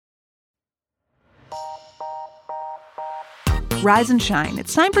Rise and shine.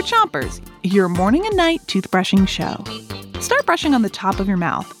 It's time for Chompers, your morning and night toothbrushing show. Start brushing on the top of your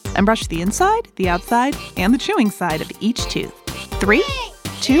mouth and brush the inside, the outside, and the chewing side of each tooth. 3,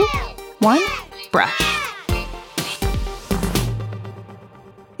 2, 1, brush.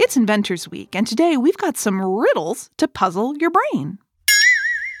 It's Inventors Week, and today we've got some riddles to puzzle your brain.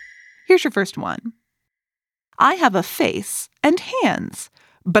 Here's your first one. I have a face and hands,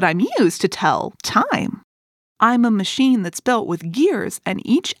 but I'm used to tell time. I'm a machine that's built with gears, and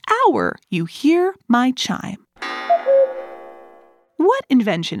each hour you hear my chime. What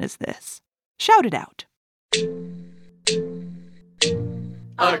invention is this? Shout it out.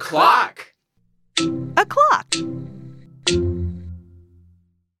 A clock! A clock.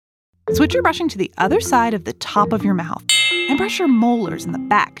 Switch your brushing to the other side of the top of your mouth and brush your molars in the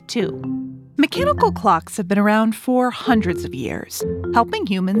back, too. Mechanical clocks have been around for hundreds of years, helping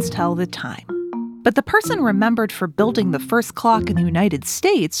humans tell the time. But the person remembered for building the first clock in the United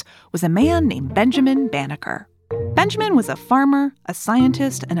States was a man named Benjamin Banneker. Benjamin was a farmer, a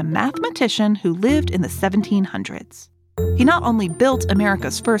scientist, and a mathematician who lived in the 1700s. He not only built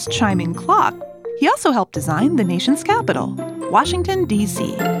America's first chiming clock, he also helped design the nation's capital, Washington,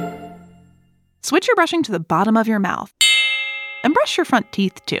 D.C. Switch your brushing to the bottom of your mouth and brush your front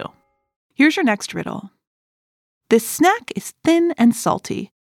teeth, too. Here's your next riddle. This snack is thin and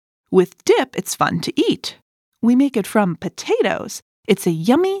salty. With dip, it's fun to eat. We make it from potatoes. It's a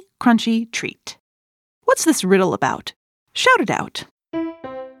yummy, crunchy treat. What's this riddle about? Shout it out.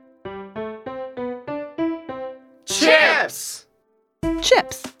 Chips!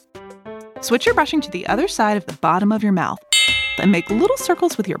 Chips. Switch your brushing to the other side of the bottom of your mouth and make little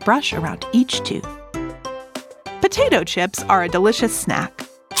circles with your brush around each tooth. Potato chips are a delicious snack.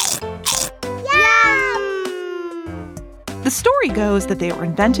 The story goes that they were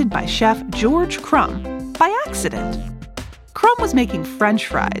invented by Chef George Crumb by accident. Crumb was making French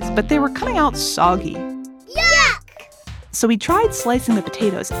fries, but they were coming out soggy. Yuck! So he tried slicing the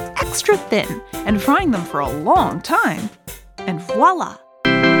potatoes extra thin and frying them for a long time. And voila!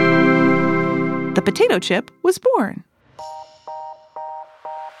 The potato chip was born.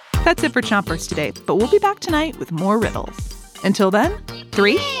 That's it for Chompers today, but we'll be back tonight with more riddles. Until then,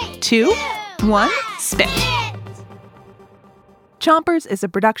 3, 2, 1, spit! Chompers is a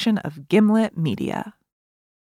production of Gimlet Media.